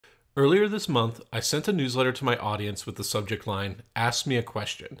Earlier this month, I sent a newsletter to my audience with the subject line, Ask Me a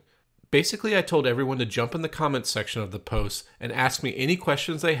Question. Basically, I told everyone to jump in the comments section of the post and ask me any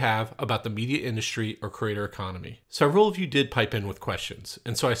questions they have about the media industry or creator economy. Several of you did pipe in with questions,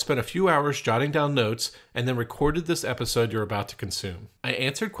 and so I spent a few hours jotting down notes and then recorded this episode you're about to consume. I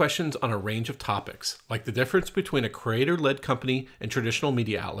answered questions on a range of topics, like the difference between a creator-led company and traditional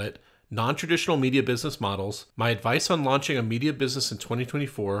media outlet, non-traditional media business models, my advice on launching a media business in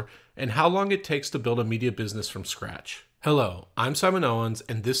 2024, and how long it takes to build a media business from scratch. Hello, I'm Simon Owens,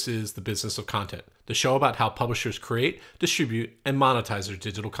 and this is The Business of Content, the show about how publishers create, distribute, and monetize their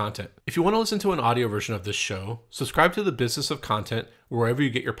digital content. If you want to listen to an audio version of this show, subscribe to The Business of Content wherever you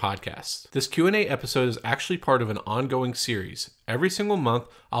get your podcasts. This Q&A episode is actually part of an ongoing series. Every single month,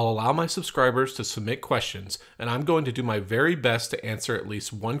 I'll allow my subscribers to submit questions, and I'm going to do my very best to answer at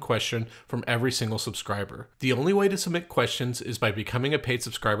least one question from every single subscriber. The only way to submit questions is by becoming a paid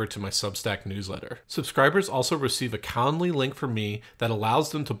subscriber to my Substack newsletter. Subscribers also receive a Calendly link from me that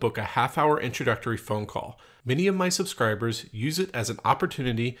allows them to book a half-hour introductory phone call. Many of my subscribers use it as an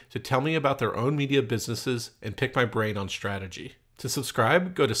opportunity to tell me about their own media businesses and pick my brain on strategy. To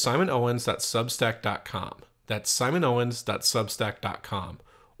subscribe, go to simonowens.substack.com. That's simonowens.substack.com.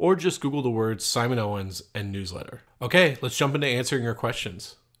 Or just Google the words Simon Owens and newsletter. Okay, let's jump into answering your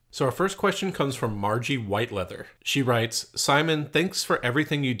questions. So our first question comes from Margie Whiteleather. She writes, Simon, thanks for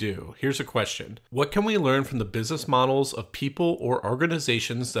everything you do. Here's a question. What can we learn from the business models of people or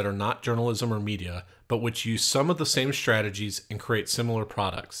organizations that are not journalism or media, but which use some of the same strategies and create similar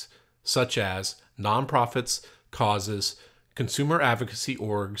products, such as nonprofits, causes, consumer advocacy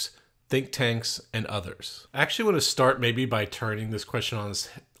orgs, think tanks, and others? I actually want to start maybe by turning this question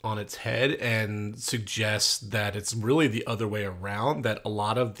on its head and suggest that it's really the other way around, that a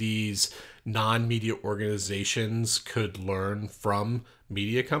lot of these non-media organizations could learn from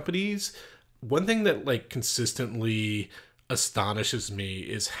media companies. One thing that consistently astonishes me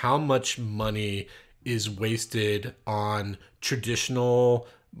is how much money is wasted on traditional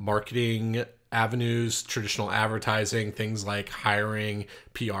marketing avenues, traditional advertising, things like hiring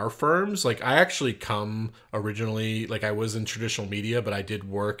PR firms. I actually come originally, I was in traditional media, but I did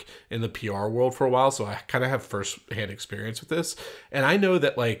work in the PR world for a while, so I kind of have first-hand experience with this. And I know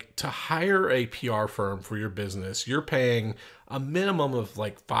that to hire a PR firm for your business, you're paying a minimum of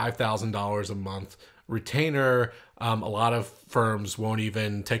 $5,000 a month retainer. A lot of firms won't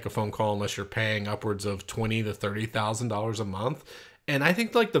even take a phone call unless you're paying upwards of $20,000 to $30,000 a month. And I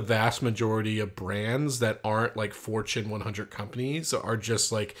think the vast majority of brands that aren't Fortune 100 companies are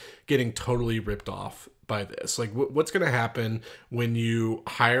just getting totally ripped off by this. What's going to happen when you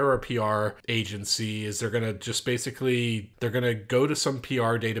hire a PR agency is they're going to just they're going to go to some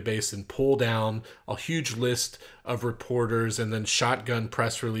PR database and pull down a huge list of reporters and then shotgun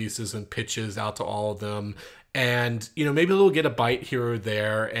press releases and pitches out to all of them. And, maybe they'll get a bite here or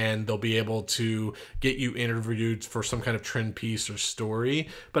there and they'll be able to get you interviewed for some kind of trend piece or story.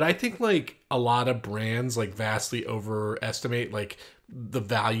 But I think a lot of brands vastly overestimate the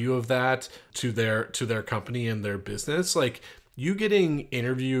value of that to their company and their business. You getting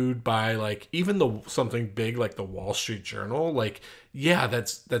interviewed by even something big like the Wall Street Journal, yeah,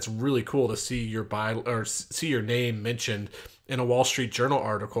 that's really cool to see see your name mentioned in a Wall Street Journal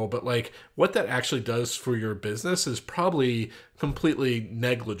article, but what that actually does for your business is probably completely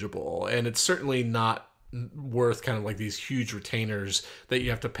negligible, and it's certainly not worth kind of these huge retainers that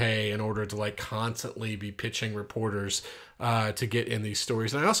you have to pay in order to constantly be pitching reporters to get in these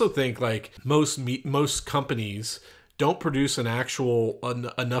stories. And I also think most companies don't produce enough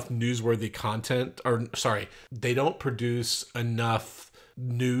newsworthy content, they don't produce enough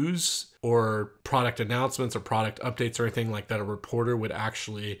news or product announcements or product updates or anything like that a reporter would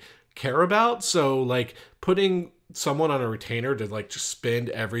actually care about. So putting someone on a retainer to just spend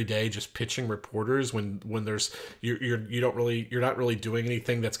every day just pitching reporters when there's you're not really doing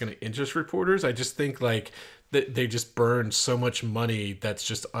anything that's going to interest reporters. I just think that they just burn so much money that's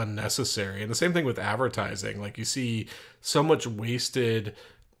just unnecessary. And the same thing with advertising. You see so much wasted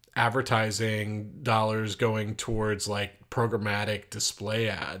advertising dollars going towards programmatic display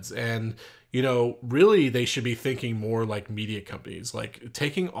ads. And really they should be thinking more like media companies,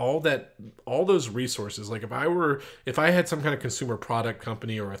 taking all those resources. If I had some kind of consumer product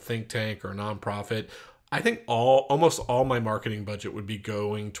company or a think tank or a nonprofit, I think almost all my marketing budget would be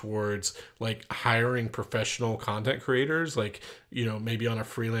going towards hiring professional content creators, maybe on a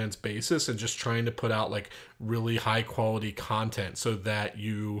freelance basis, and just trying to put out really high quality content so that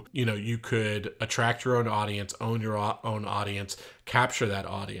you could attract your own audience, own your own audience, capture that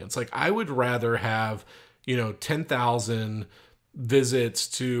audience. I would rather have 10,000 visits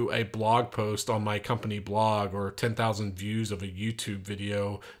to a blog post on my company blog or 10,000 views of a YouTube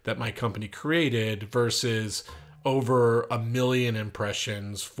video that my company created versus over 1 million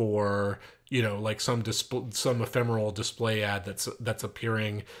impressions for, like some ephemeral display ad that's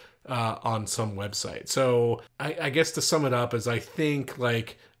appearing on some website. So I guess to sum it up is I think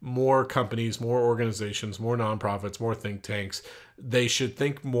like more companies, more organizations, more nonprofits, more think tanks, they should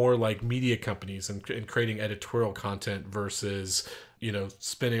think more like media companies and creating editorial content versus,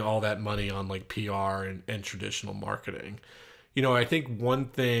 spending all that money on like PR and traditional marketing. I think one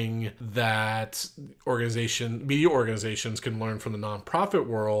thing that media organizations can learn from the nonprofit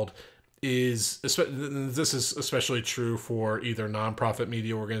world is, this is especially true for either nonprofit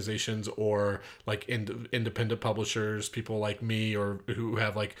media organizations or like independent publishers, people like me, or who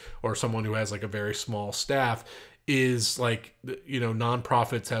have like, or someone who has like a very small staff, is like,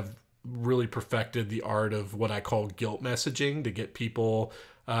 nonprofits have really perfected the art of what I call guilt messaging to get people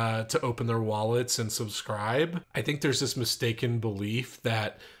to open their wallets and subscribe. I think there's this mistaken belief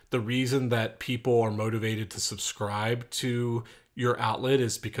that the reason that people are motivated to subscribe to your outlet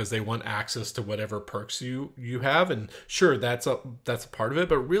is because they want access to whatever perks you have, and sure, that's a part of it.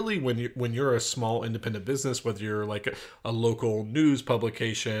 But really, when you're a small independent business, whether you're like a local news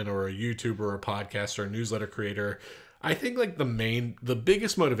publication or a YouTuber or a podcast or a newsletter creator, I think like the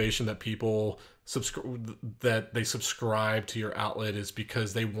biggest motivation that people subscribe to your outlet is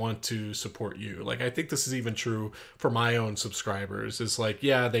because they want to support you. Like, I think this is even true for my own subscribers. It's like,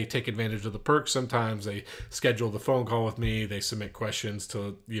 yeah, they take advantage of the perks sometimes. They schedule the phone call with me. They submit questions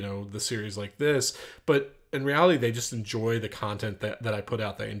to, the series like this. But in reality, they just enjoy the content that I put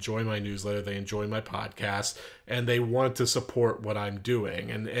out. They enjoy my newsletter. They enjoy my podcast, and they want to support what I'm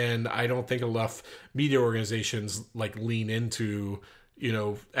doing. And I don't think enough media organizations like lean into,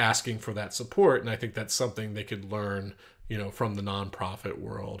 asking for that support. And I think that's something they could learn, from the nonprofit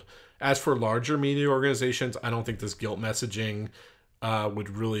world. As for larger media organizations, I don't think this guilt messaging would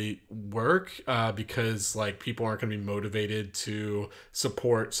really work because like people aren't going to be motivated to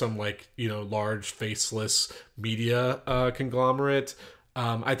support some like, large faceless media conglomerate.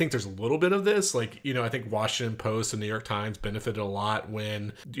 I think there's a little bit of this, like, I think Washington Post and New York Times benefited a lot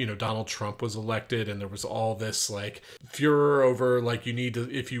when, Donald Trump was elected, and there was all this like furor over like, you need to,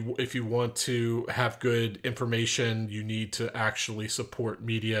 if you want to have good information, you need to actually support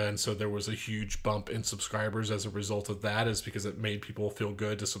media. And so there was a huge bump in subscribers as a result of that, is because it made people feel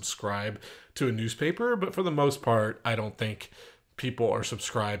good to subscribe to a newspaper. But for the most part, I don't think people are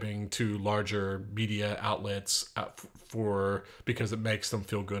subscribing to larger media outlets because it makes them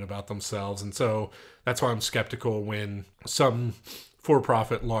feel good about themselves. And so that's why I'm skeptical when some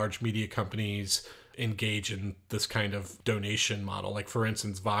for-profit large media companies engage in this kind of donation model. Like, for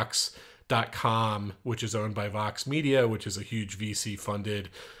instance, Vox.com, which is owned by Vox Media, which is a huge VC funded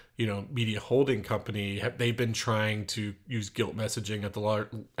media holding company. They've been trying to use guilt messaging at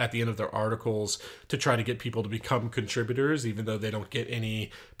the end of their articles to try to get people to become contributors, even though they don't get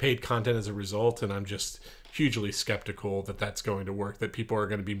any paid content as a result. And I'm just hugely skeptical that that's going to work, that people are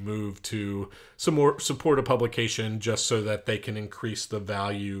going to be moved to some more support a publication just so that they can increase the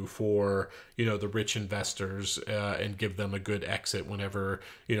value for, the rich investors and give them a good exit whenever,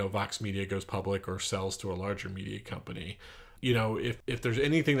 Vox Media goes public or sells to a larger media company. If there's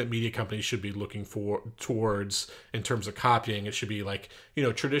anything that media companies should be looking towards in terms of copying, it should be like,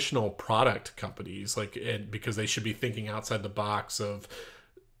 traditional product companies, because they should be thinking outside the box of,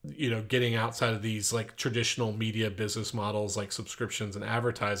 getting outside of these like traditional media business models like subscriptions and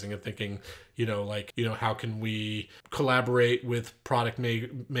advertising, and thinking, how can we collaborate with product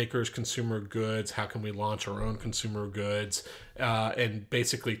makers, consumer goods? How can we launch our own consumer goods and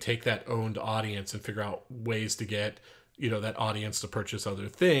basically take that owned audience and figure out ways to get that audience to purchase other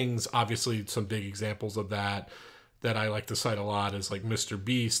things. Obviously, some big examples of that I like to cite a lot is like Mr.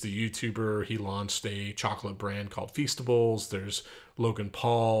 Beast, the YouTuber. He launched a chocolate brand called Feastables. There's Logan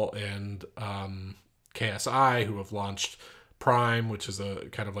Paul and KSI, who have launched Prime, which is a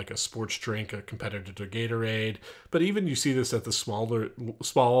kind of like a sports drink, a competitor to Gatorade. But even you see this at the smaller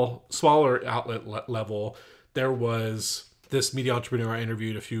outlet level. There was this media entrepreneur I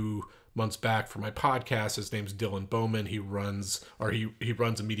interviewed a few months back for my podcast. His name's Dylan Bowman. He runs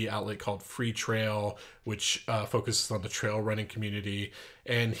a media outlet called Free Trail, which focuses on the trail running community.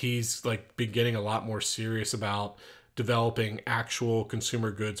 And he's like been getting a lot more serious about developing actual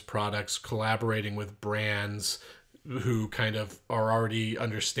consumer goods products, collaborating with brands, who kind of are already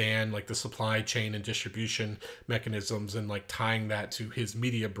understand like the supply chain and distribution mechanisms, and like tying that to his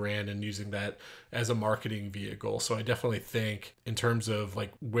media brand and using that as a marketing vehicle. So I definitely think in terms of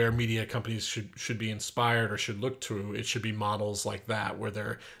like where media companies should be inspired or should look to, it should be models like that where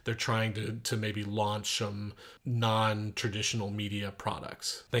they're trying to maybe launch some non-traditional media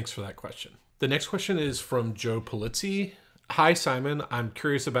products. Thanks for that question. The next question is from Joe Polizzi. Hi, Simon. I'm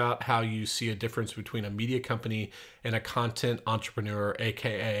curious about how you see a difference between a media company and a content entrepreneur,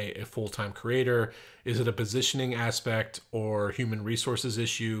 aka a full-time creator. Is it a positioning aspect or human resources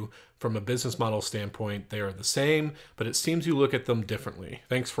issue? From a business model standpoint, they are the same, but it seems you look at them differently.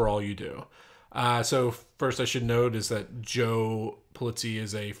 Thanks for all you do. So first I should note is that Joe Polizzi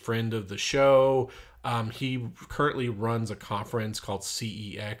is a friend of the show. He currently runs a conference called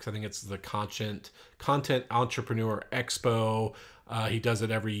CEX. I think it's the Content Entrepreneur Expo. He does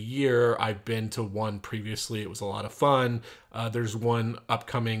it every year. I've been to one previously. It was a lot of fun. There's one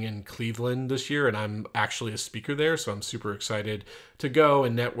upcoming in Cleveland this year, and I'm actually a speaker there, so I'm super excited to go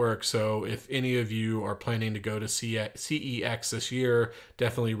and network. So if any of you are planning to go to CEX this year,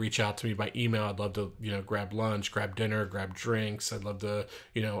 definitely reach out to me by email. I'd love to, grab lunch, grab dinner, grab drinks. I'd love to,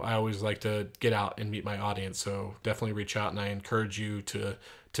 I always like to get out and meet my audience. So definitely reach out, and I encourage you to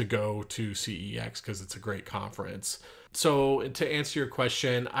go to CEX because it's a great conference. So to answer your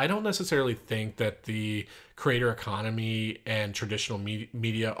question, I don't necessarily think that the creator economy and traditional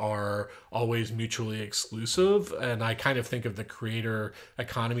media are always mutually exclusive. And I kind of think of the creator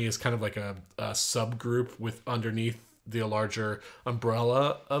economy as kind of like a subgroup with underneath the larger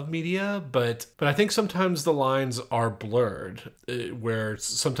umbrella of media, but I think sometimes the lines are blurred, where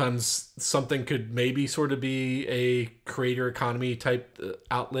sometimes something could maybe sort of be a creator economy type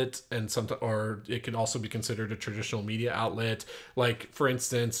outlet, and or it can also be considered a traditional media outlet. Like, for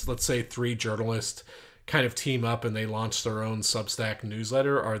instance, let's say 3 journalists kind of team up and they launch their own Substack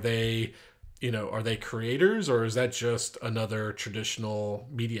newsletter. Are they creators, or is that just another traditional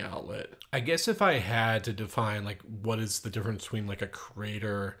media outlet? I guess if I had to define like what is the difference between like a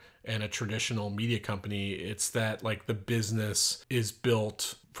creator and a traditional media company, it's that like the business is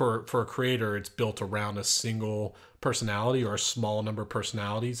built for a creator, it's built around a single personality or a small number of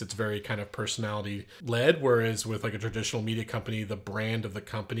personalities. It's very kind of personality led, whereas with like a traditional media company, the brand of the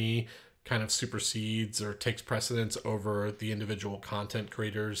company kind of supersedes or takes precedence over the individual content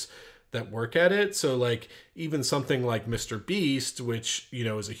creators that work at it. So like even something like Mr. Beast, which,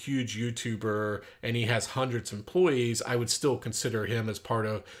 is a huge YouTuber and he has hundreds of employees, I would still consider him as part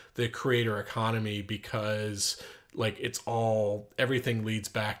of the creator economy because like everything leads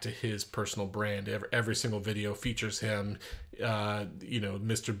back to his personal brand. Every single video features him.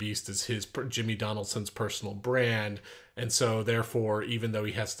 Mr. Beast is Jimmy Donaldson's personal brand. And so therefore, even though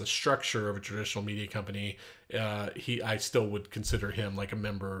he has the structure of a traditional media company, I still would consider him like a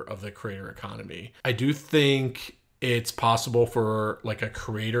member of the creator economy. I do think it's possible for like a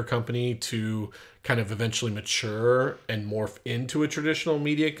creator company to kind of eventually mature and morph into a traditional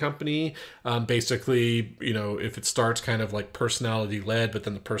media company. Basically, if it starts kind of like personality led, but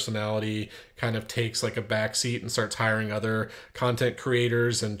then the personality kind of takes like a backseat and starts hiring other content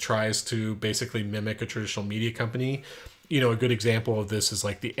creators and tries to basically mimic a traditional media company. A good example of this is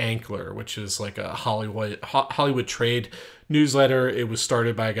like The Ankler, which is like a Hollywood trade newsletter. It was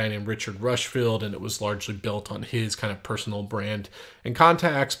started by a guy named Richard Rushfield, and it was largely built on his kind of personal brand and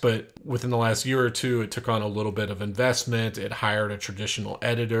contacts. But within the last year or two, it took on a little bit of investment. It hired a traditional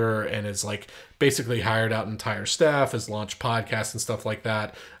editor and is like basically hired out entire staff, has launched podcasts and stuff like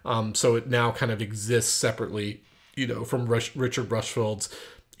that. So it now kind of exists separately, from Richard Rushfield's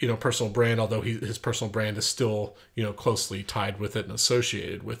personal brand, although his personal brand is still, closely tied with it and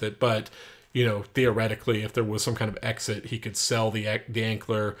associated with it. But, theoretically, if there was some kind of exit, he could sell the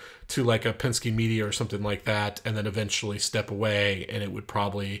Ankler to like a Penske Media or something like that, and then eventually step away, and it would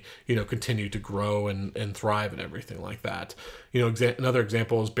probably, continue to grow and thrive and everything like that. Another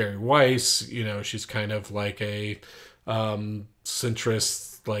example is Barry Weiss. She's kind of like a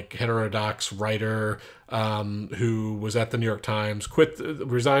centrist, like heterodox writer who was at the New York Times,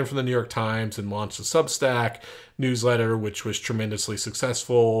 resigned from the New York Times and launched a Substack newsletter, which was tremendously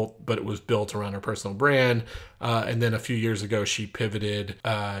successful, but it was built around her personal brand. And then a few years ago, she pivoted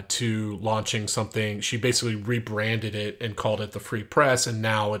to launching something. She basically rebranded it and called it the Free Press. And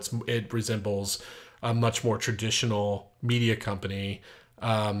now it resembles a much more traditional media company.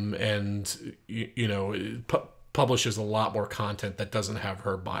 Publishes a lot more content that doesn't have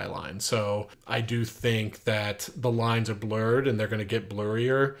her byline. So I do think that the lines are blurred and they're going to get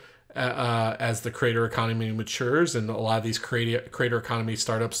blurrier as the creator economy matures, and a lot of these creator economy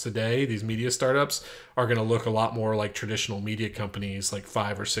startups today, these media startups, are going to look a lot more like traditional media companies like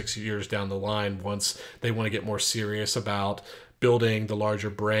 5 or 6 years down the line, once they want to get more serious about building the larger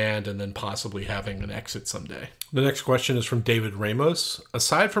brand and then possibly having an exit someday. The next question is from David Ramos.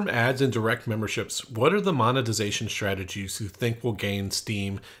 Aside from ads and direct memberships, what are the monetization strategies you think will gain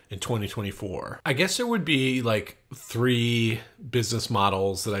steam in 2024? I guess there would be like 3 business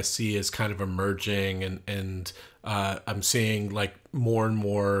models that I see as kind of emerging, and I'm seeing like more and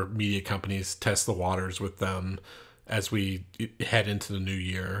more media companies test the waters with them as we head into the new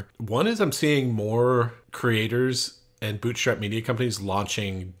year. One is I'm seeing more creators and bootstrap media companies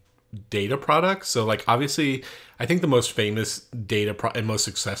launching data products. So like, obviously, I think the most famous data and most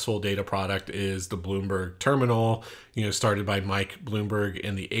successful data product is the Bloomberg terminal, started by Mike Bloomberg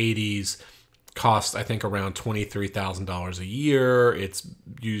in the 80s. Cost, I think, around $23,000 a year. It's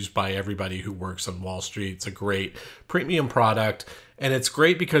used by everybody who works on Wall Street. It's a great premium product. And it's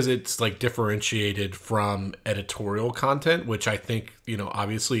great because it's like differentiated from editorial content, which I think,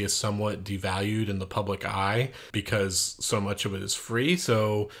 obviously is somewhat devalued in the public eye because so much of it is free.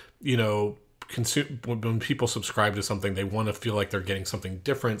 So, when people subscribe to something, they want to feel like they're getting something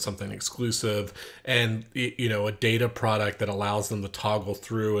different, something exclusive, and a data product that allows them to toggle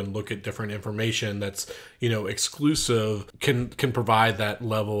through and look at different information that's exclusive can provide that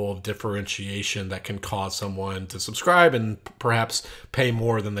level of differentiation that can cause someone to subscribe and perhaps pay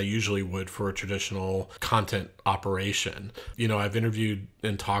more than they usually would for a traditional content operation. I've interviewed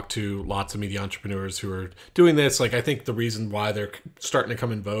and talked to lots of media entrepreneurs who are doing this. Like, I think the reason why they're starting to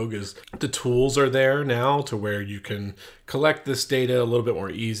come in vogue is the tools are there now to where you can collect this data a little bit more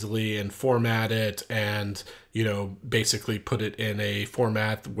easily and format it and, basically put it in a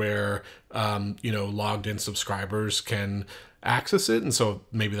format where, logged in subscribers can access it. And so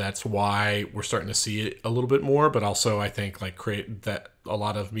maybe that's why we're starting to see it a little bit more. But also I think create that a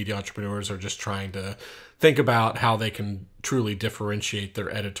lot of media entrepreneurs are just trying to think about how they can truly differentiate their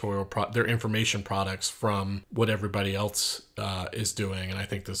their information products from what everybody else is doing. And I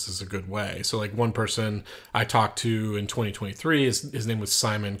think this is a good way. So like, one person I talked to in 2023, his name was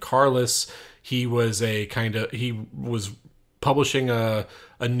Simon Carless. He was publishing a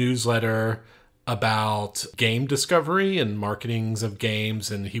newsletter about game discovery and marketings of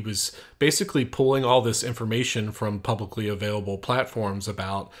games, and he was basically pulling all this information from publicly available platforms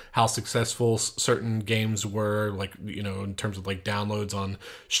about how successful certain games were, like, in terms of like downloads on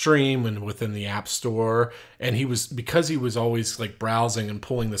stream and within the App Store. And because he was always like browsing and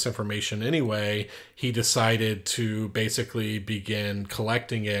pulling this information anyway, he decided to basically begin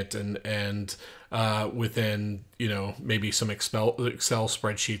collecting it and within, maybe some Excel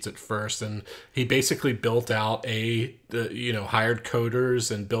spreadsheets at first. And he basically built out hired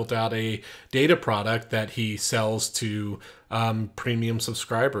coders and built out a data product that he sells to premium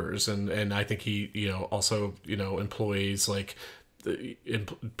subscribers. And I think he, also, employs like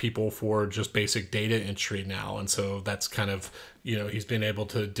people for just basic data entry now. And so that's kind of, he's been able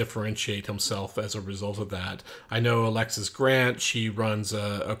to differentiate himself as a result of that. I know Alexis Grant, she runs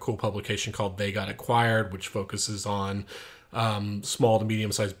a cool publication called They Got Acquired, which focuses on small to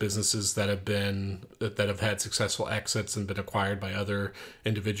medium-sized businesses that have had successful exits and been acquired by other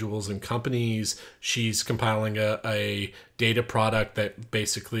individuals and companies. She's compiling a data product that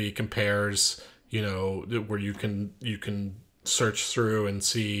basically compares, where you can search through and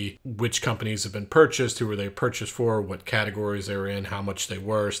see which companies have been purchased, who were they purchased for, what categories they were in, how much they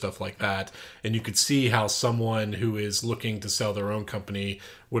were, stuff like that. And you could see how someone who is looking to sell their own company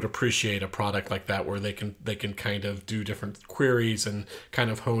would appreciate a product like that, where they can kind of do different queries and kind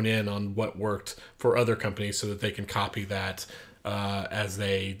of hone in on what worked for other companies so that they can copy that as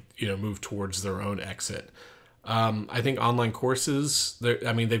they move towards their own exit. I think online courses,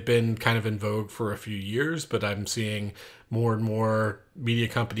 they've been kind of in vogue for a few years, but I'm seeing more and more media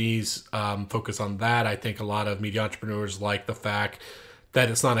companies focus on that. I think a lot of media entrepreneurs like the fact that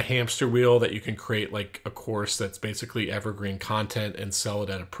it's not a hamster wheel, that you can create like a course that's basically evergreen content and sell it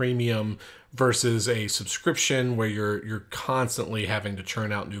at a premium, versus a subscription where you're constantly having to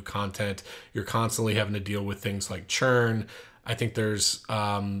churn out new content. You're constantly having to deal with things like churn. I think there's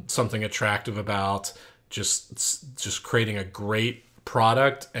something attractive about just creating a great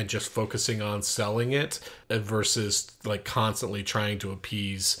product and just focusing on selling it versus like constantly trying to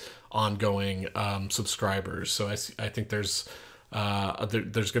appease ongoing subscribers. So I think there's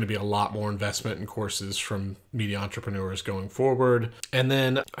going to be a lot more investment in courses from media entrepreneurs going forward. And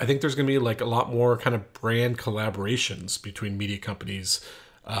then I think there's going to be like a lot more kind of brand collaborations between media companies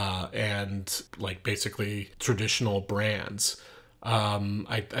and like basically traditional brands.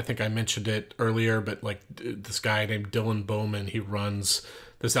 I think I mentioned it earlier, but like this guy named Dylan Bowman, he runs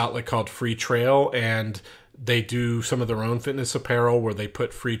this outlet called Free Trail, and they do some of their own fitness apparel where they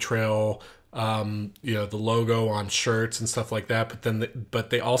put Free Trail, the logo on shirts and stuff like that. But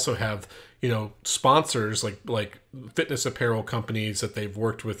they also have, sponsors like fitness apparel companies that they've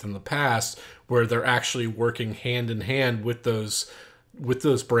worked with in the past, where they're actually working hand in hand with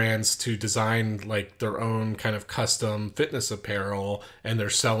those brands to design like their own kind of custom fitness apparel, and they're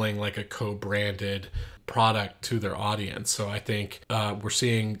selling like a co-branded product to their audience. So I think we're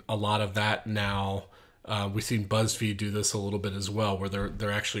seeing a lot of that now. We've seen BuzzFeed do this a little bit as well, where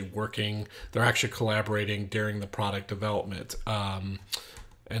they're actually collaborating during the product development.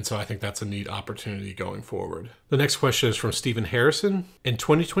 And so I think that's a neat opportunity going forward. The next question is from Stephen Harrison. In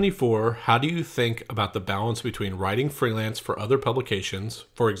 2024, how do you think about the balance between writing freelance for other publications,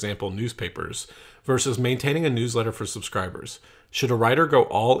 for example, newspapers, versus maintaining a newsletter for subscribers? Should a writer go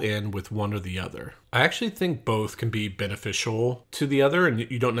all in with one or the other? I actually think both can be beneficial to the other, and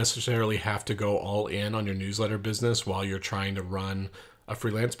you don't necessarily have to go all in on your newsletter business while you're trying to run a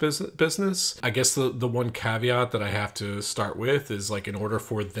freelance business. I guess the one caveat that I have to start with is, like, in order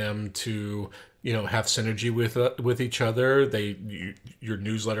for them to have synergy with each other, your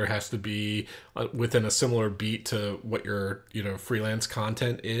newsletter has to be within a similar beat to what your freelance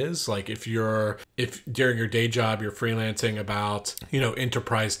content is. Like if during your day job you're freelancing about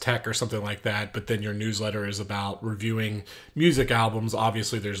enterprise tech or something like that, but then your newsletter is about reviewing music albums,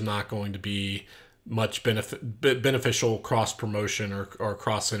 obviously there's not going to be much beneficial cross promotion or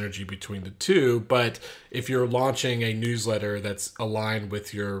cross synergy between the two. But if you're launching a newsletter that's aligned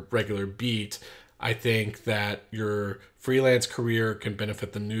with your regular beat, I think that your freelance career can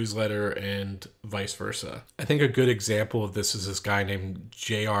benefit the newsletter and vice versa. I think a good example of this is this guy named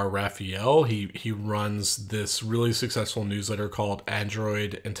J.R. Raphael. He runs this really successful newsletter called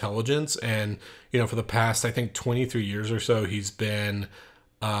Android Intelligence, and for the past, I think, 23 years or so, he's been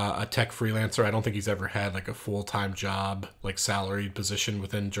a tech freelancer. I don't think he's ever had like a full-time job, like salaried position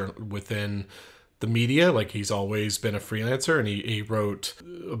within the media. Like he's always been a freelancer, and he wrote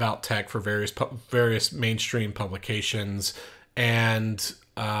about tech for various mainstream publications. And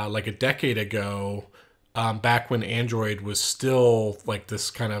like a decade ago, back when Android was still like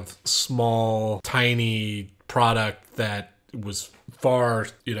this kind of small, tiny product that was far,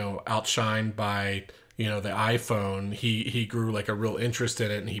 outshined by the iPhone, he grew like a real interest in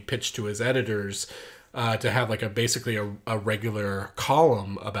it, and he pitched to his editors to have like basically a regular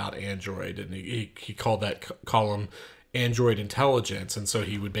column about Android, and he called that column Android Intelligence. And so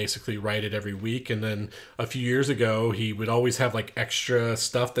he would basically write it every week, and then a few years ago he would always have like extra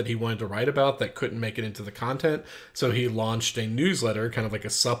stuff that he wanted to write about that couldn't make it into the content, so he launched a newsletter, kind of like a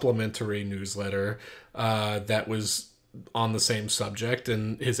supplementary newsletter that was on the same subject,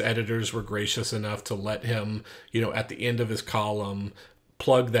 and his editors were gracious enough to let him, at the end of his column,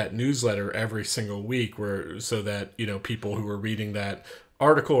 plug that newsletter every single week, so that people who were reading that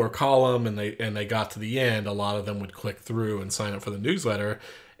article or column and they got to the end, a lot of them would click through and sign up for the newsletter.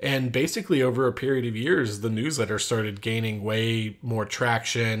 And basically over a period of years, the newsletter started gaining way more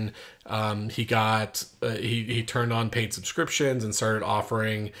traction. He turned on paid subscriptions and started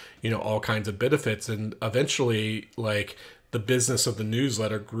offering, all kinds of benefits. And eventually, like, the business of the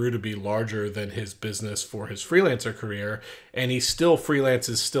newsletter grew to be larger than his business for his freelancer career. And he still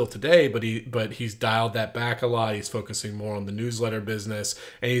freelances still today, but he's dialed that back a lot. He's focusing more on the newsletter business,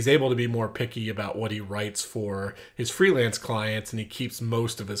 and he's able to be more picky about what he writes for his freelance clients, and he keeps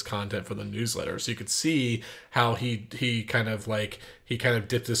most of his content for the newsletter. So you could see how he kind of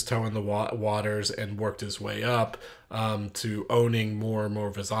dipped his toe in the waters and worked his way up to owning more and more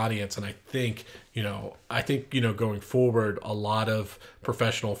of his audience. And I think going forward, a lot of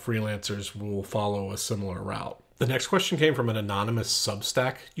professional freelancers will follow a similar route. The next question came from an anonymous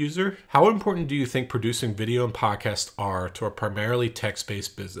Substack user. How important do you think producing video and podcasts are to a primarily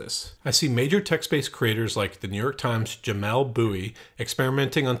text-based business? I see major text-based creators like the New York Times' Jamel Bowie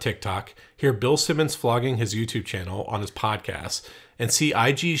experimenting on TikTok, hear Bill Simmons vlogging his YouTube channel on his podcast, and see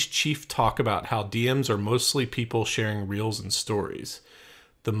IG's Chief talk about how DMs are mostly people sharing reels and stories.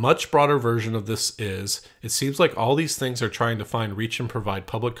 The much broader version of this is, it seems like all these things are trying to find reach and provide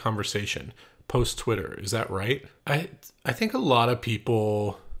public conversation post Twitter. Is that right? I think a lot of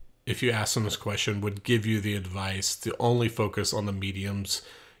people, if you ask them this question, would give you the advice to only focus on the mediums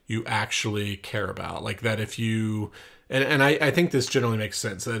you actually care about. Like that if you, and I think this generally makes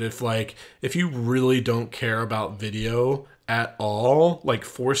sense, that if you really don't care about video at all, like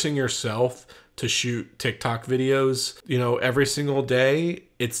forcing yourself to shoot TikTok videos, every single day,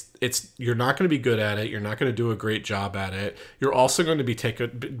 you're not going to be good at it. You're not going to do a great job at it. You're also going to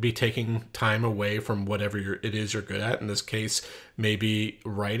be taking time away from whatever it is you're good at. In this case, maybe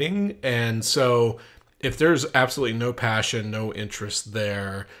writing. And so if there's absolutely no passion, no interest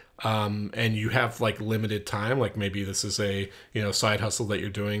there, and you have like limited time, like maybe this is a, side hustle that you're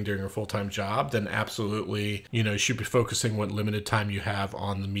doing during your full-time job, then absolutely, you should be focusing what limited time you have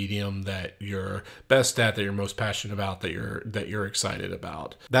on the medium that you're best at, that you're most passionate about, that you're excited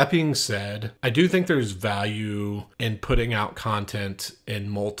about. That being said, I do think there's value in putting out content in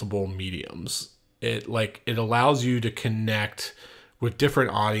multiple mediums. It allows you to connect with different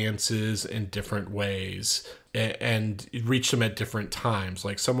audiences in different ways and reach them at different times.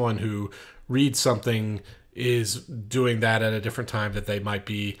 Like someone who reads something is doing that at a different time that they might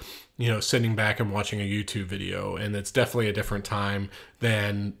be, sitting back and watching a YouTube video. And it's definitely a different time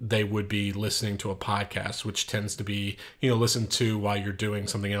than they would be listening to a podcast, which tends to be, listened to while you're doing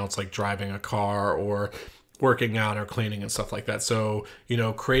something else like driving a car or working out or cleaning and stuff like that. So,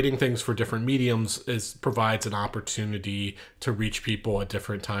 creating things for different mediums provides an opportunity to reach people at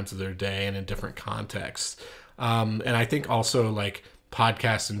different times of their day and in different contexts. And I think also like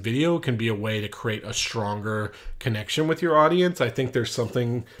podcasts and video can be a way to create a stronger connection with your audience. I think there's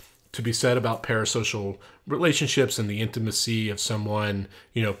something to be said about parasocial relationships and the intimacy of someone,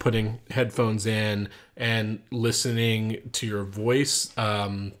 putting headphones in and listening to your voice. A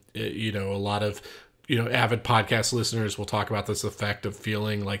lot of avid podcast listeners will talk about this effect of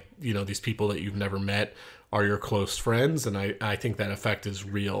feeling like, these people that you've never met are your close friends. And I think that effect is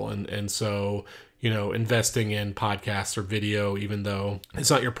real. And so, investing in podcasts or video, even though it's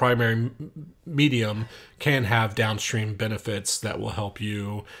not your primary medium, can have downstream benefits that will help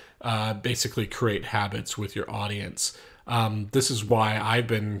you basically create habits with your audience. This is why I've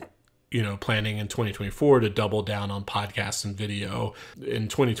been planning in 2024 to double down on podcasts and video. In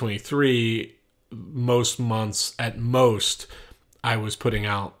 2023, most months at most, I was putting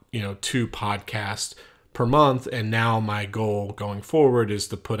out, 2 podcasts per month. And now my goal going forward is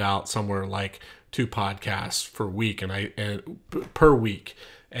to put out somewhere like 2 podcasts per week.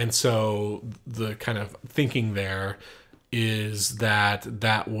 And so the kind of thinking there is that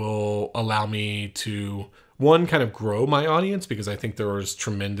will allow me to, one, kind of grow my audience, because I think there is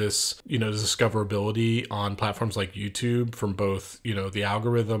tremendous, discoverability on platforms like YouTube from both, the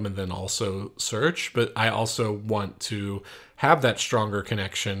algorithm and then also search. But I also want to have that stronger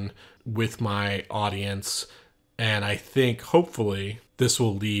connection with my audience. And I think hopefully this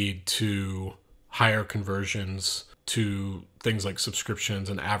will lead to higher conversions to things like subscriptions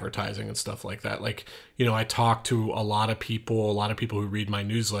and advertising and stuff like that. Like, I talk to a lot of people who read my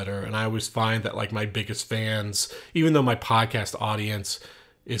newsletter, and I always find that like my biggest fans, even though my podcast audience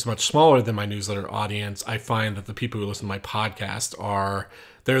is much smaller than my newsletter audience, I find that the people who listen to my podcast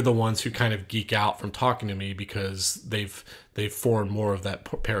they're the ones who kind of geek out from talking to me because they've formed more of that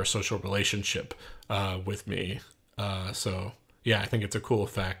parasocial relationship with me. So yeah, I think it's a cool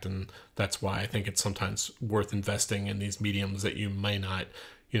effect, and that's why I think it's sometimes worth investing in these mediums that you may not,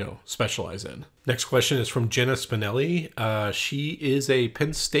 specialize in. Next question is from Jenna Spinelli. She is a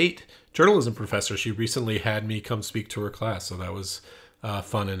Penn State journalism professor. She recently had me come speak to her class, so that was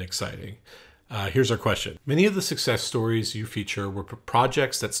fun and exciting. Here's our question. Many of the success stories you feature were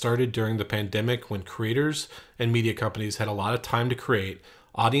projects that started during the pandemic when creators and media companies had a lot of time to create,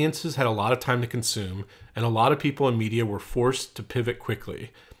 audiences had a lot of time to consume, and a lot of people in media were forced to pivot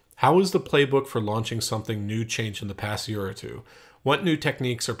quickly. How has the playbook for launching something new changed in the past year or two? What new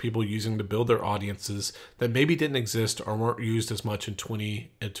techniques are people using to build their audiences that maybe didn't exist or weren't used as much in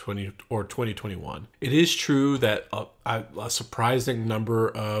 2020 or 2021? It is true that a surprising number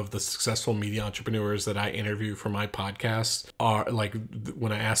of the successful media entrepreneurs that I interview for my podcast are like,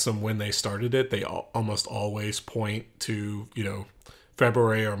 when I ask them when they started it, they almost always point to,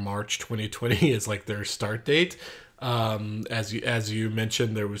 February or March 2020 is like their start date. As you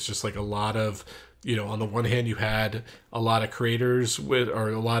mentioned, there was just like a lot of, on the one hand, you had a lot of creators or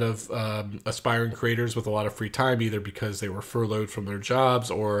a lot of aspiring creators with a lot of free time, either because they were furloughed from their jobs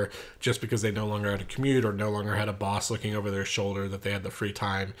or just because they no longer had a commute or no longer had a boss looking over their shoulder, that they had the free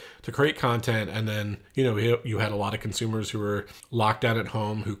time to create content. And then, you had a lot of consumers who were locked down at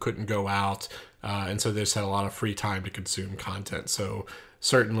home, who couldn't go out. And so they just had a lot of free time to consume content. So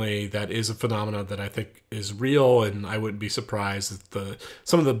certainly that is a phenomenon that I think is real, and I wouldn't be surprised that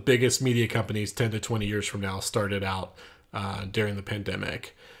some of the biggest media companies 10 to 20 years from now started out during the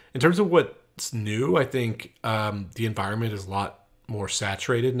pandemic. In terms of what's new, I think the environment is a lot more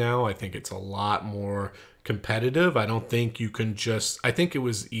saturated now. I think it's a lot more competitive. I don't think you can just, I think it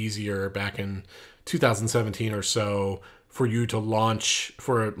was easier back in 2017 or so for you to launch,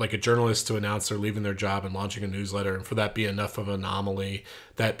 for like a journalist to announce they're leaving their job and launching a newsletter, and for that be enough of an anomaly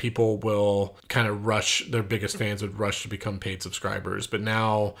that people will kind of rush, their biggest fans would rush to become paid subscribers. But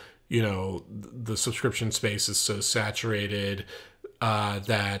now, the subscription space is so saturated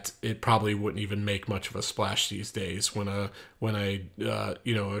that it probably wouldn't even make much of a splash these days when a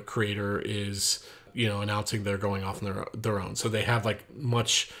creator is announcing they're going off on their own. So they have like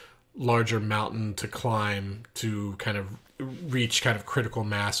much larger mountain to climb to kind of reach kind of critical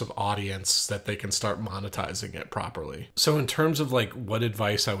mass of audience that they can start monetizing it properly. So in terms of like what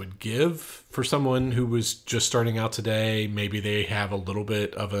advice I would give for someone who was just starting out today, maybe they have a little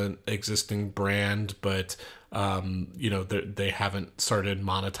bit of an existing brand, but they haven't started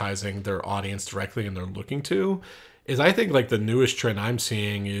monetizing their audience directly and they're looking to, is I think like the newest trend I'm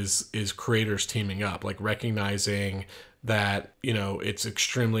seeing is creators teaming up, like recognizing that, it's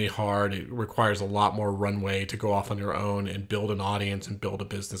extremely hard. It requires a lot more runway to go off on your own and build an audience and build a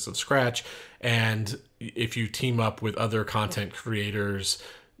business of scratch. if you team up with other content creators,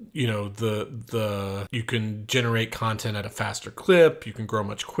 you can generate content at a faster clip, you can grow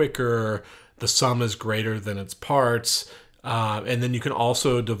much quicker, the sum is greater than its parts. And then you can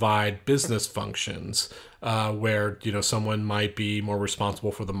also divide business functions where, someone might be more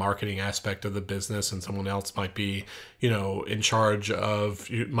responsible for the marketing aspect of the business and someone else might be, in charge of,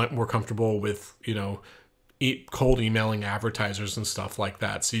 more comfortable with, cold emailing advertisers and stuff like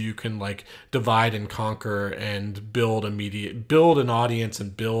that. So you can like divide and conquer and build an audience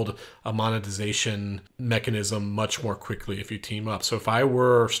and build a monetization mechanism much more quickly if you team up. So if I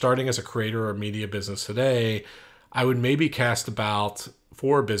were starting as a creator or media business today, I would maybe cast about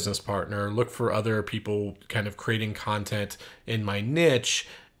for a business partner, look for other people kind of creating content in my niche,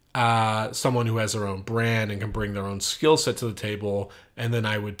 someone who has their own brand and can bring their own skill set to the table, and then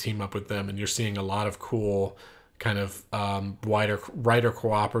I would team up with them. And you're seeing a lot of cool kind of writer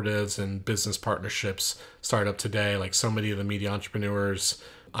cooperatives and business partnerships start up today. Like so many of the media entrepreneurs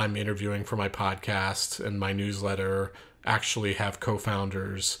I'm interviewing for my podcast and my newsletter actually have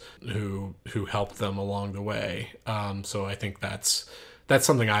co-founders who help them along the way. So I think that's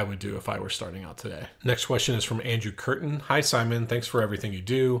something I would do if I were starting out today. Next question is from Andrew Curtin. Hi, Simon. Thanks for everything you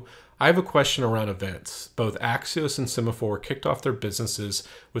do. I have a question around events. Both Axios and Semaphore kicked off their businesses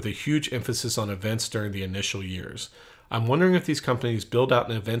with a huge emphasis on events during the initial years. I'm wondering if these companies build out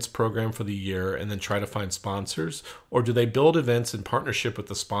an events program for the year and then try to find sponsors, or do they build events in partnership with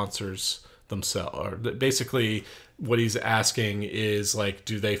the sponsors themselves? Or basically what he's asking is like,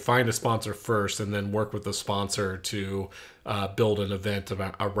 do they find a sponsor first and then work with the sponsor to build an event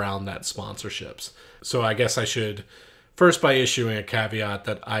around that sponsorships? So I guess I should first by issuing a caveat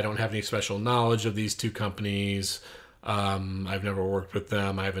that I don't have any special knowledge of these two companies. I've never worked with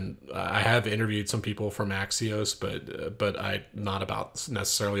them. I have interviewed some people from Axios, but I not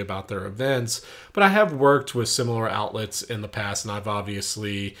necessarily about their events. But I have worked with similar outlets in the past, and I've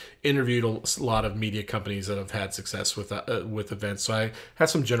obviously interviewed a lot of media companies that have had success with events. So I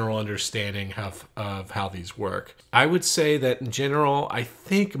have some general understanding of how these work. I would say that in general, I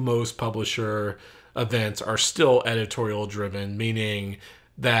think most publisher events are still editorial driven, meaning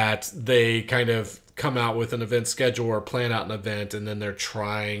that they kind of come out with an event schedule or plan out an event, and then they're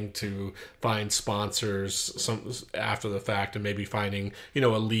trying to find sponsors after the fact, and maybe finding a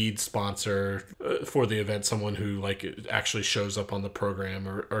lead sponsor for the event, someone who like actually shows up on the program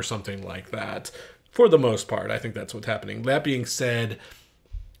or something like that. For the most part, I think that's what's happening. That being said,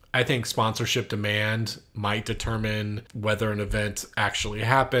 I think sponsorship demand might determine whether an event actually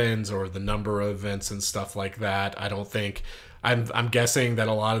happens or the number of events and stuff like that. I don't think I'm guessing that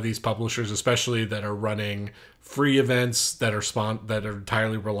a lot of these publishers, especially that are running free events that are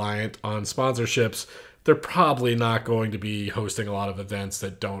entirely reliant on sponsorships, they're probably not going to be hosting a lot of events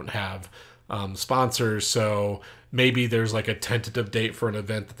that don't have sponsors. So maybe there's like a tentative date for an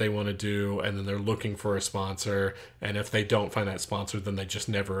event that they want to do, and then they're looking for a sponsor. And if they don't find that sponsor, then they just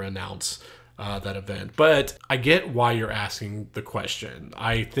never announce that event. But I get why you're asking the question.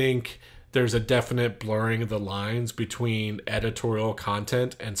 I think there's a definite blurring of the lines between editorial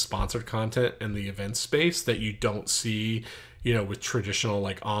content and sponsored content in the event space that you don't see, with traditional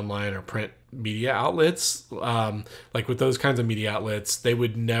like online or print media outlets. Like with those kinds of media outlets, they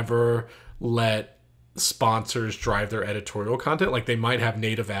would never let sponsors drive their editorial content. Like they might have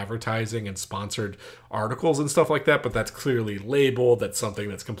native advertising and sponsored articles and stuff like that, but that's clearly labeled. That's something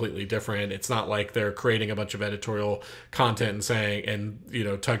that's completely different. It's not like they're creating a bunch of editorial content and saying,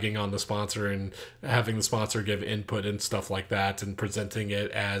 and tugging on the sponsor and having the sponsor give input and stuff like that and presenting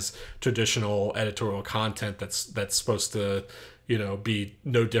it as traditional editorial content that's supposed to be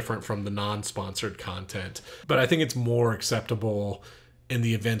no different from the non-sponsored content. But I think it's more acceptable in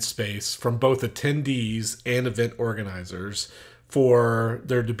the event space from both attendees and event organizers for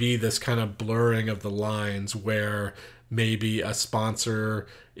there to be this kind of blurring of the lines where maybe a sponsor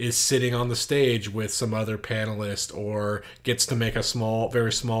is sitting on the stage with some other panelist or gets to make a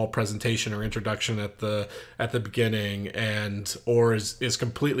very small presentation or introduction at the beginning, or is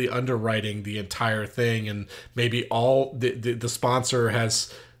completely underwriting the entire thing, and maybe all the sponsor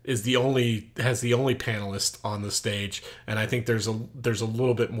has the only panelist on the stage. And I think there's a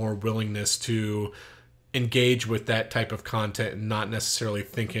little bit more willingness to engage with that type of content and not necessarily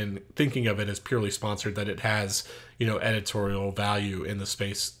thinking of it as purely sponsored, that it has editorial value in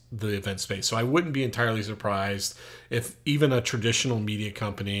the event space. So I wouldn't be entirely surprised if even a traditional media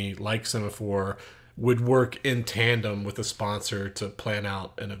company like Semaphore would work in tandem with a sponsor to plan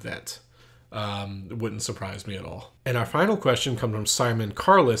out an event. It wouldn't surprise me at all. And our final question comes from Simon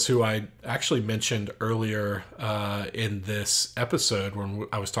Carlis, who I actually mentioned earlier in this episode when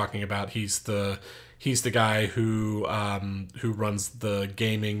I was talking about he's the guy who runs the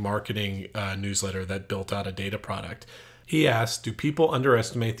gaming marketing newsletter that built out a data product. He asked, do people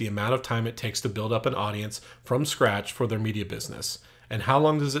underestimate the amount of time it takes to build up an audience from scratch for their media business? And how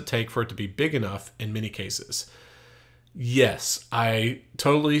long does it take for it to be big enough in many cases? Yes, I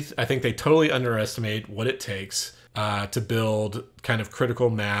think they totally underestimate what it takes to build kind of critical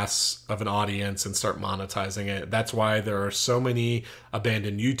mass of an audience and start monetizing it. That's why there are so many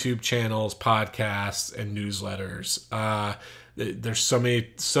abandoned YouTube channels, podcasts, and newsletters. There's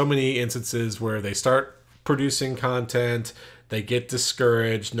so many instances where they start producing content, they get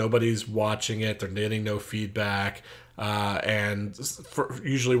discouraged, nobody's watching it, they're getting no feedback. And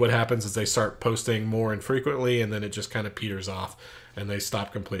usually what happens is they start posting more infrequently, and then it just kind of peters off and they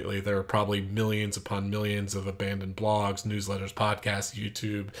stop completely. There are probably millions upon millions of abandoned blogs, newsletters, podcasts,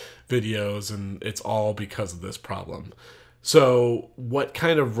 YouTube videos, and it's all because of this problem. So what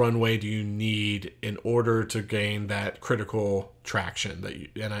kind of runway do you need in order to gain that critical traction?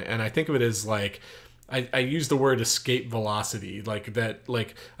 And I think of it as like, I use the word escape velocity, like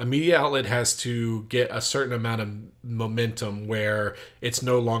a media outlet has to get a certain amount of momentum where it's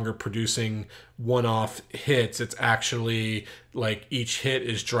no longer producing one-off hits. It's actually like each hit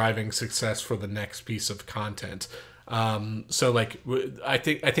is driving success for the next piece of content. So I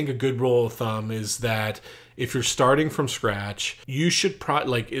think a good rule of thumb is that if you're starting from scratch, you should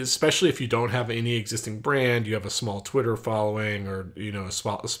especially if you don't have any existing brand, you have a small Twitter following or a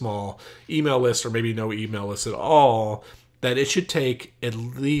small email list, or maybe no email list at all, that it should take at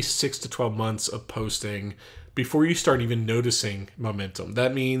least 6 to 12 months of posting before you start even noticing momentum.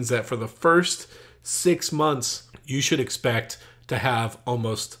 That means that for the first 6 months, you should expect to have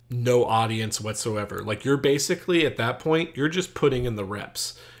almost no audience whatsoever. Like you're basically at that point, you're just putting in the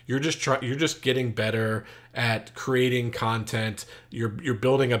reps. You're just getting better at creating content. You're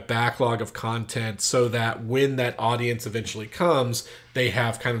building a backlog of content so that when that audience eventually comes, they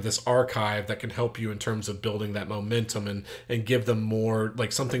have kind of this archive that can help you in terms of building that momentum and give them more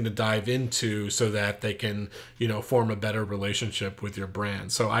like something to dive into so that they can, form a better relationship with your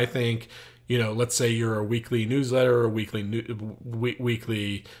brand. So I think, let's say you're a weekly newsletter, or weekly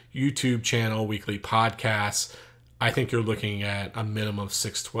YouTube channel, weekly podcasts. I think you're looking at a minimum of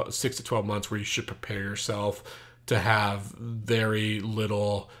 6 to 12 months where you should prepare yourself to have very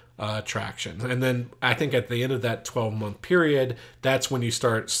little traction. And then I think at the end of that 12-month period, that's when you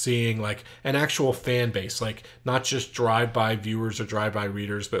start seeing like an actual fan base, like not just drive-by viewers or drive-by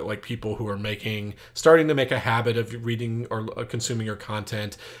readers, but like people who are starting to make a habit of reading or consuming your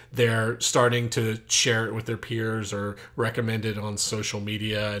content. They're starting to share it with their peers or recommend it on social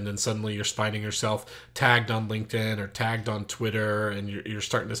media. And then suddenly you're finding yourself tagged on LinkedIn or tagged on Twitter. And you're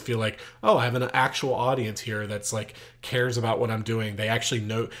starting to feel like, oh, I have an actual audience here that's like cares about what I'm doing. They actually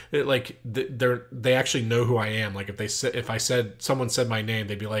know, they actually know who I am. Like if someone said my name,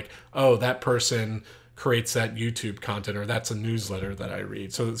 they'd be like, oh, that person creates that YouTube content, or that's a newsletter that I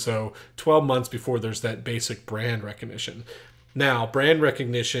read. So 12 months before there's that basic brand recognition. Now, brand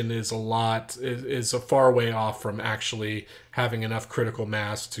recognition is a far way off from actually having enough critical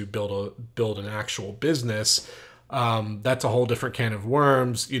mass to build an actual business. That's a whole different can of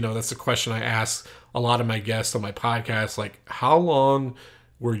worms. That's the question I ask a lot of my guests on my podcast, like how long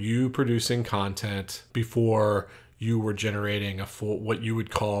were you producing content before you were generating what you would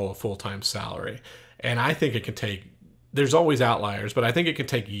call a full-time salary? And I think it can take, there's always outliers, but I think it can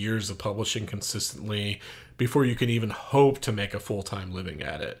take years of publishing consistently before you can even hope to make a full-time living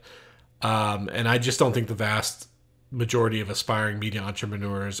at it. And I just don't think the vast majority of aspiring media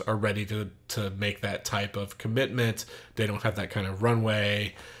entrepreneurs are ready to make that type of commitment. They don't have that kind of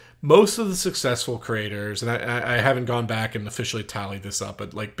runway. Most of the successful creators, and I haven't gone back and officially tallied this up,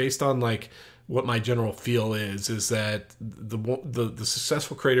 but like based on like what my general feel is that the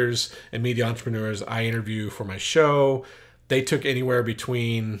successful creators and media entrepreneurs I interview for my show, they took anywhere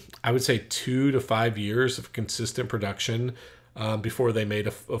between, I would say, 2 to 5 years of consistent production before they made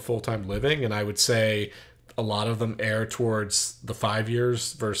a full-time living. And I would say a lot of them err towards the 5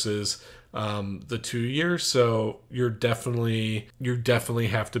 years versus the 2 years. So you definitely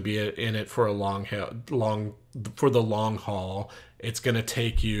have to be in it for a long haul. It's going to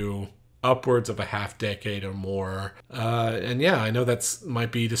take you upwards of a half decade or more. And yeah, I know that's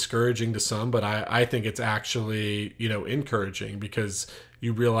might be discouraging to some, but I think it's actually, encouraging, because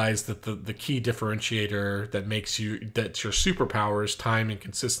you realize that the key differentiator that's your superpower is time and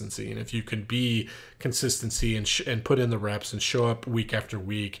consistency. And if you can be consistency and put in the reps and show up week after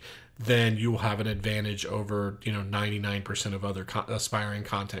week, then you will have an advantage over 99% of other aspiring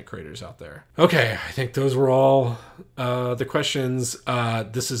content creators out there. Okay, I think those were all the questions.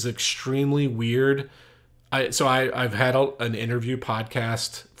 This is extremely weird. I've had an interview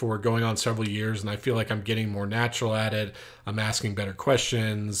podcast for going on several years, and I feel like I'm getting more natural at it. I'm asking better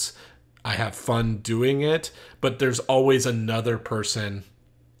questions. I have fun doing it, but there's always another person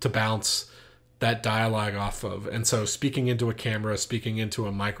to bounce that dialogue off of. And so speaking into a camera, speaking into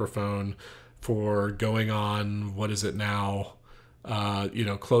a microphone for going on, what is it now,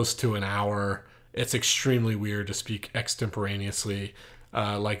 close to an hour, it's extremely weird to speak extemporaneously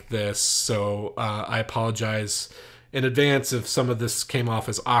like this. So I apologize in advance if some of this came off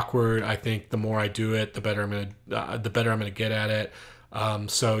as awkward. I think the more I do it, the better I'm gonna get at it. I'm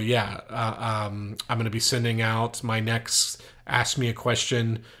gonna be sending out my next Ask Me a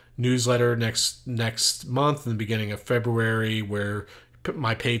Question newsletter next month in the beginning of February, where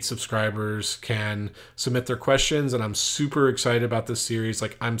my paid subscribers can submit their questions. And I'm super excited about this series.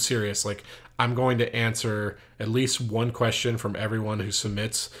 Like, I'm serious. Like, I'm going to answer at least one question from everyone who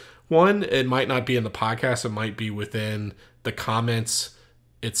submits one. It might not be in the podcast. It might be within the comments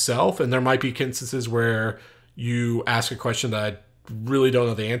itself. And there might be instances where you ask a question that I really don't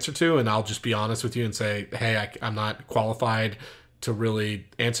know the answer to, and I'll just be honest with you and say, hey, I'm not qualified to really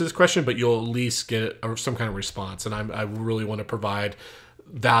answer this question, but you'll at least get some kind of response. And I really want to provide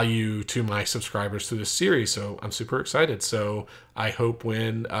value to my subscribers through this series. So I'm super excited. So I hope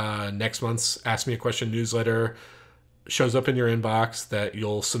when next month's Ask Me a Question newsletter shows up in your inbox that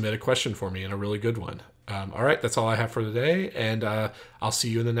you'll submit a question for me, and a really good one. All right, that's all I have for today. And I'll see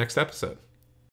you in the next episode.